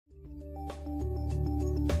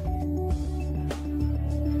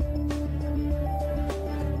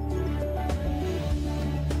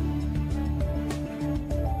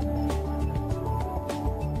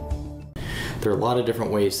There are a lot of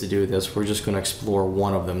different ways to do this. We're just going to explore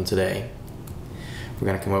one of them today. We're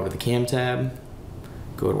going to come over to the Cam tab,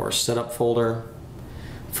 go to our Setup folder.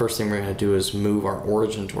 First thing we're going to do is move our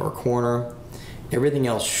origin to our corner. Everything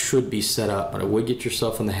else should be set up, but I would get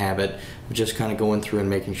yourself in the habit of just kind of going through and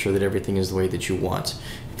making sure that everything is the way that you want.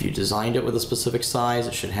 If you designed it with a specific size,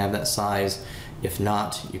 it should have that size. If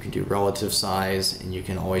not, you can do relative size, and you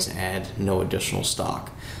can always add no additional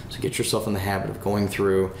stock. So get yourself in the habit of going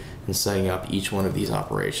through and setting up each one of these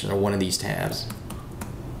operations, or one of these tabs.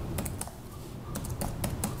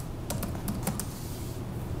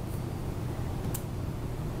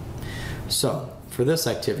 So for this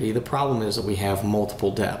activity, the problem is that we have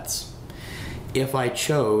multiple depths. If I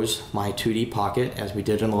chose my 2D pocket, as we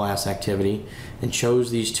did in the last activity, and chose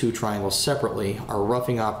these two triangles separately, our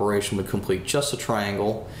roughing operation would complete just a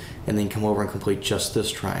triangle and then come over and complete just this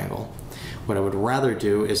triangle. What I would rather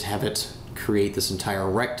do is have it create this entire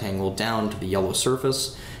rectangle down to the yellow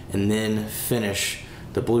surface and then finish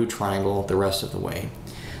the blue triangle the rest of the way.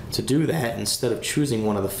 To do that, instead of choosing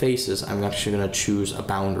one of the faces, I'm actually going to choose a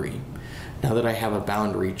boundary. Now that I have a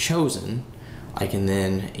boundary chosen, I can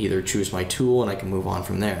then either choose my tool and I can move on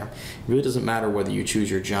from there. It really doesn't matter whether you choose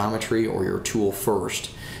your geometry or your tool first.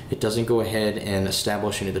 It doesn't go ahead and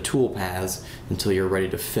establish any of the tool paths until you're ready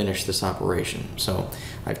to finish this operation. So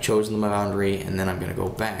I've chosen my boundary, and then I'm going to go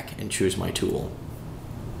back and choose my tool.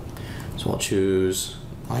 So I'll choose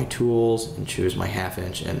my tools and choose my 1/2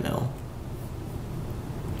 inch end mill.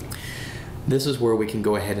 This is where we can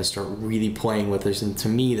go ahead and start really playing with this, and to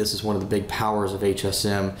me this is one of the big powers of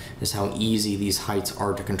HSM, is how easy these heights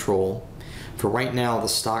are to control. For right now, the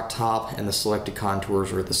stock top and the selected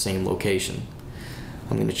contours are at the same location.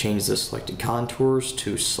 I'm going to change the selected contours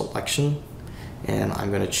to selection, and I'm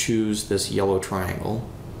going to choose this yellow triangle.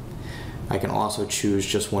 I can also choose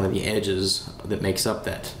just one of the edges that makes up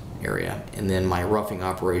that area, and then my roughing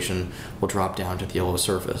operation will drop down to the yellow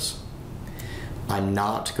surface. I'm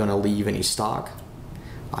not going to leave any stock.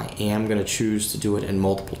 I am going to choose to do it in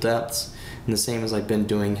multiple depths, and the same as I've been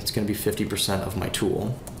doing, it's going to be 50% of my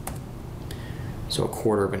tool. So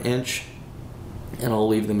 1/4 of an inch, and I'll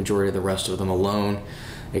leave the majority of the rest of them alone,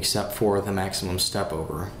 except for the maximum step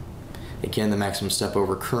over. Again, the maximum step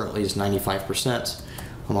over currently is 95%.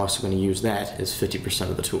 I'm also going to use that as 50%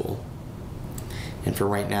 of the tool. And for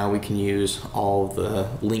right now, we can use all the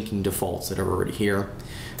linking defaults that are already here.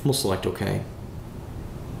 We'll select OK.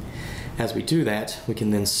 As we do that, we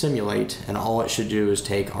can then simulate, and all it should do is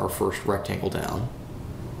take our first rectangle down.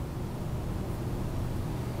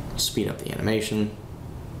 Speed up the animation,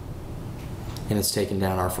 and it's taken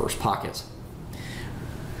down our first pocket.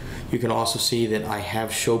 You can also see that I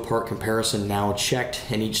have show part comparison now checked,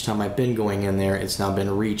 and each time I've been going in there, it's now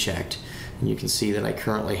been rechecked. And you can see that I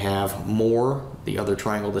currently have more, the other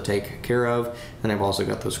triangle to take care of, and I've also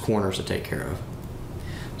got those corners to take care of.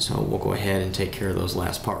 So we'll go ahead and take care of those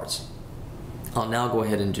last parts. I'll now go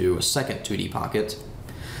ahead and do a second 2D pocket.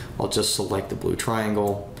 I'll just select the blue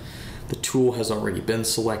triangle. The tool has already been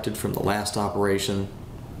selected from the last operation.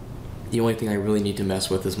 The only thing I really need to mess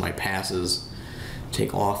with is my passes.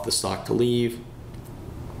 Take off the stock to leave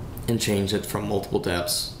and change it from multiple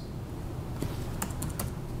depths.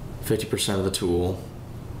 50% of the tool,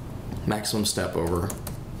 maximum step over,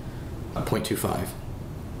 0.25.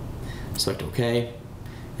 Select OK,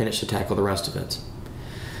 and it should tackle the rest of it.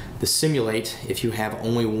 The simulate, if you have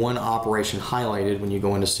only one operation highlighted when you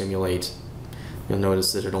go into simulate, you'll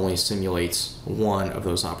notice that it only simulates one of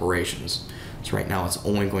those operations. So right now it's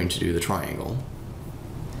only going to do the triangle.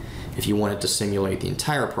 If you want it to simulate the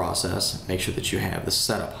entire process, make sure that you have the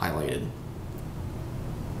setup highlighted.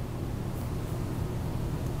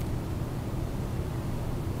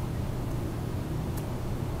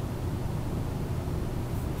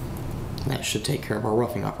 That should take care of our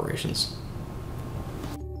roughing operations.